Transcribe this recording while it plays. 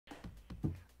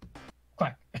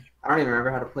I don't even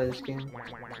remember how to play this game.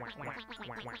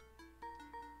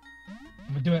 I'm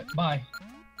gonna do it. Bye.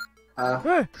 Oh,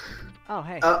 hey.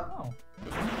 Oh.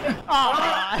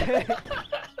 Oh.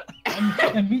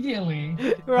 Immediately.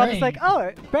 We're all just like,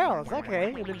 oh, barrels,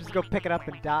 okay. And then just go pick it up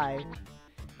and die.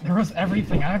 There was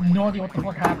everything. I have no idea what the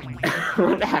fuck happened.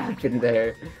 What happened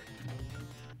there?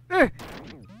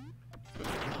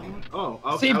 Oh,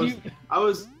 okay. I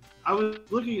was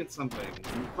looking at something.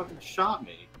 You fucking shot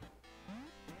me.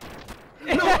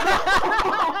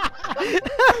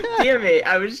 Damn it!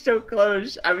 I was so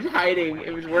close. I was hiding.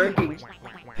 It was working.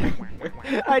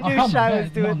 I knew Shy was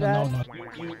doing that.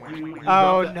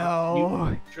 Oh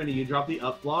no! Trini, you dropped the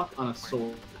up block on a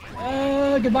sword.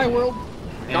 Goodbye, world.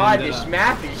 God, this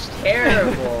map is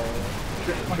terrible.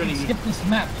 Trini, skip this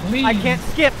map, please. I can't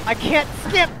skip. I can't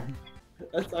skip.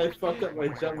 That's I fucked up my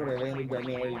jump when I landed down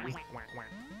there. You just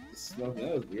smoked.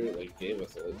 That was weird. Like gave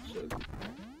us all this shit.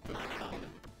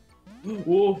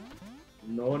 Whoa!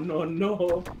 No, no,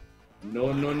 no!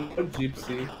 No, no, no,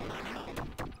 Gypsy.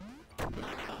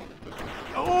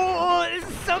 Oh, this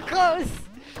is so close!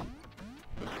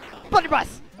 Bloody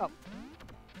bus! Oh.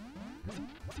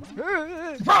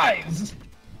 Surprise!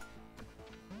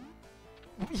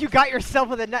 You got yourself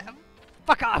with a net.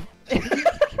 Fuck off! Damn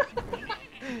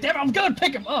it, I'm gonna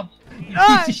pick him up!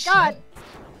 Oh, God!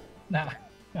 Nah,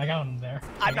 I got him there.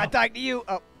 I'm not talking to you!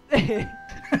 Oh. It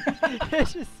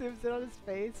just zooms in on his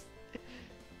face.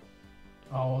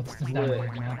 Oh, it's just down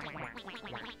there now.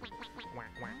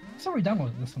 I've already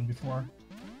downloaded this one before.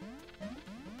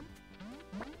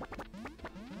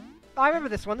 Oh, I remember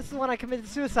this one. This is the one I committed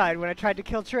suicide when I tried to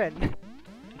kill Trin.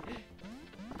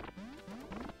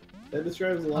 That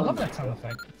describes a I lot. love that sound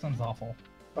effect. It sounds awful.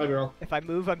 Bye, girl. If I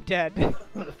move, I'm dead.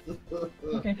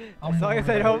 Okay. As long as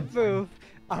I don't move,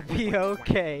 I'll be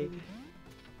okay.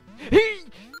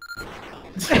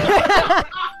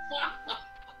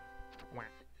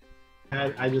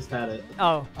 I just had it.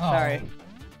 Oh, sorry.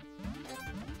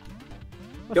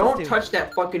 What's Don't this do? touch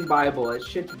that fucking Bible. That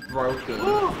shit's broken.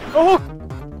 Oh!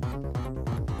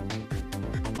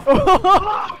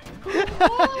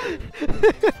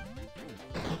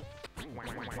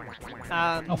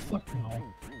 Oh, fuck no.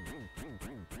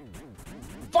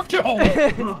 Fuck you!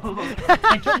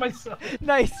 I killed myself.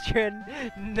 Nice, Trin.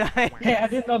 Nice. Hey, I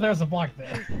didn't know there was a block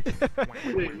there.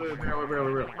 Wait,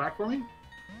 back for me?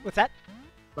 What's that?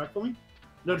 Back for me?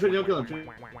 No, Trini, don't kill him. Trini.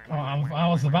 Oh, I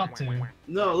was about to.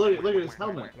 No, look at his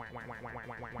helmet.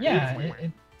 Yeah,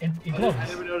 it glows. I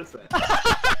never noticed that.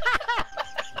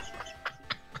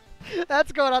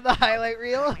 That's going on the highlight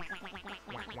reel.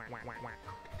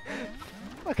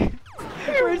 Okay.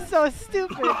 We're so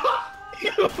stupid. God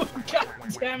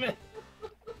damn it.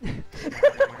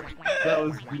 That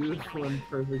was beautiful and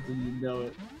perfect, and you know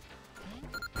it.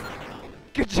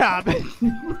 Good job.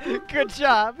 Good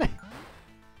job.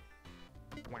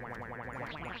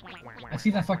 I see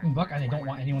that fucking book and I don't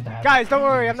want anyone to have Guys, it. don't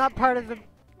worry. I'm not part of the...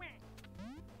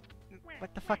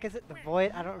 What the fuck is it? The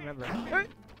void? I don't remember.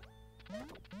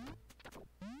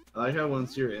 I like how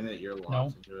once you're in it, you're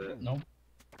lost into it. No.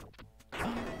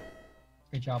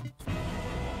 Great job.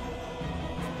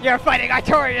 You're fighting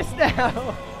Artorias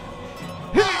now!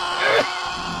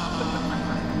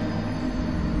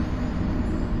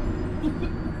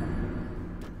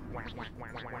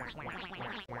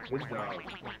 Good job.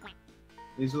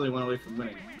 He's really went away from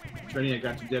winning. Trini, I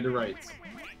got you dead to rights.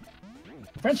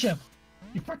 Friendship!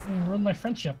 You fucking ruined my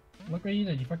friendship. Look what you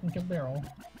did. You fucking killed Daryl.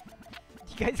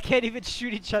 You guys can't even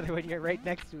shoot each other when you're right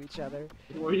next to each other.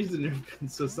 We're using nerf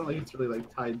guns, so it's not like it's really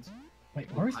like tied.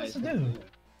 Wait, what are we supposed to do?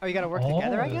 Oh, you gotta work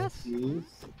together, I guess? Yes.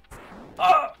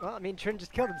 Well, I mean, Trin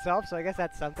just killed himself, so I guess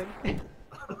that's something.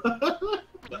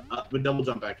 With double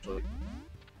jump, actually.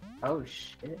 Oh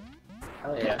shit.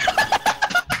 Hell yeah.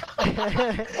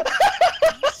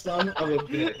 Son of a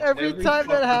bitch. Every time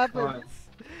that happens.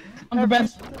 I'm the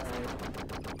best.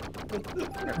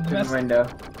 Through the window.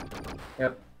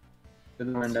 Yep.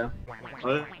 Through the window.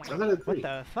 What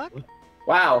the fuck?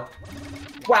 Wow.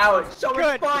 Wow, it's so much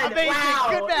Good, fun! amazing, Wow,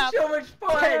 good map. it's so much 10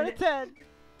 out fun!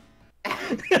 of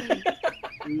 10.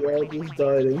 We all just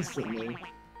died instantly.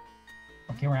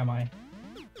 Okay, where am I?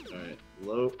 Alright,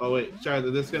 low. Oh, wait, sorry,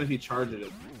 this is gonna be charged.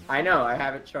 I know, I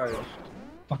have it charged.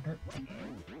 Fucker.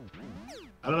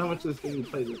 I don't know how much of this game you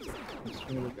played.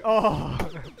 Oh.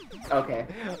 Okay.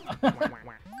 I don't think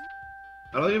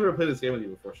I've ever played this game with you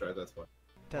before, Shard, that's why.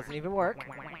 Doesn't even work.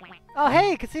 Oh,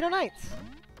 hey, Casino Nights.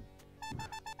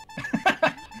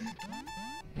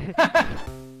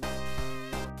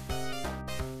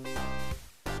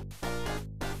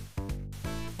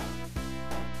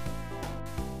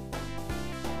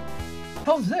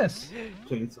 How's this?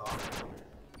 Chainsaw.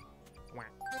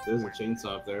 There's a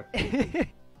chainsaw up there.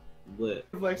 Lit.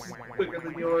 Reflex is quicker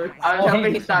than yours. Oh, I was hoping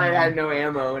hey, he thought I someone. had no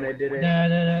ammo and I didn't.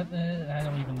 I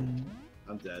don't even.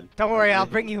 I'm dead. Don't worry, I'll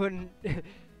bring you in.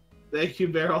 Thank you,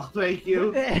 Beryl. Thank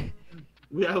you. I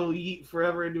will eat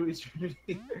forever into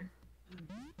eternity.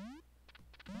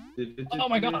 Oh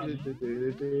my god.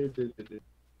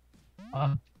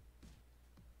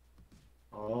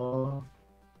 Oh.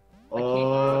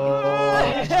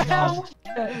 Oh.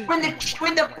 When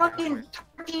the fucking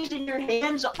turkeys in your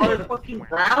hands are fucking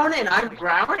brown and I'm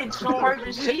brown, it's so hard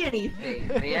to see anything,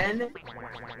 man.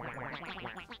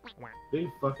 Big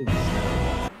fucking.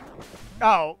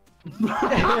 Oh.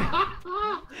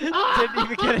 Didn't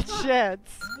even get a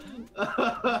chance.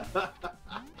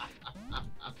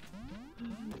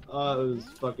 Oh, it was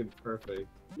fucking perfect.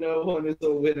 No one is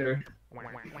a winner.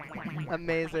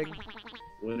 Amazing.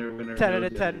 Winner, winner. 10 no out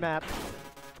of 10 dinner. map.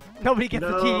 Nobody gets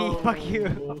the TV. Fuck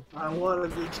you. I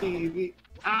wanted the TV.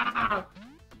 Ah!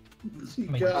 I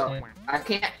made, God. I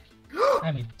can't.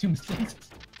 I made 2 mistakes.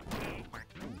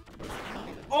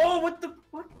 Oh, what the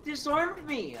fuck disarmed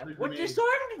me? What Grenade.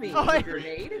 disarmed me? Oh, A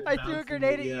grenade? I threw a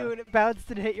grenade at you and it bounced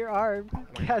and hit your arm.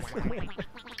 Yes.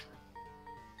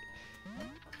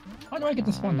 How do I get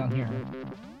to spawn down here?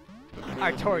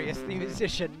 Artorias the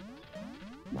musician.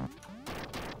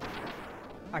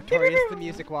 Artorias the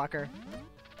music walker.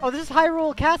 Oh, this is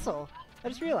Hyrule Castle. I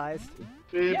just realized.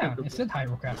 Yeah, it said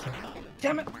Hyrule Castle.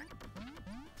 Damn it!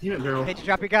 Damn it, Beryl. Made you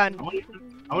drop your gun. I want to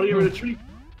get rid of the tree.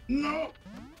 No!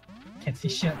 Can't see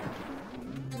shit.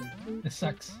 This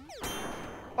sucks.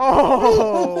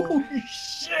 Oh! Holy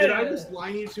shit! Did I just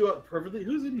line you two up perfectly?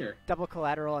 Who's in here? Double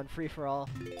collateral on free for all.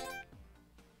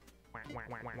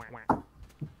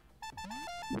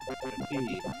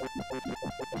 Okay.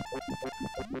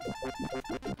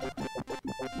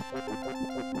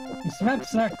 This map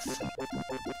sucks.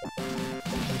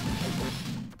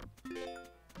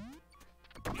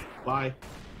 Bye.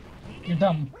 You're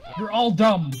dumb. You're all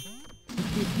dumb.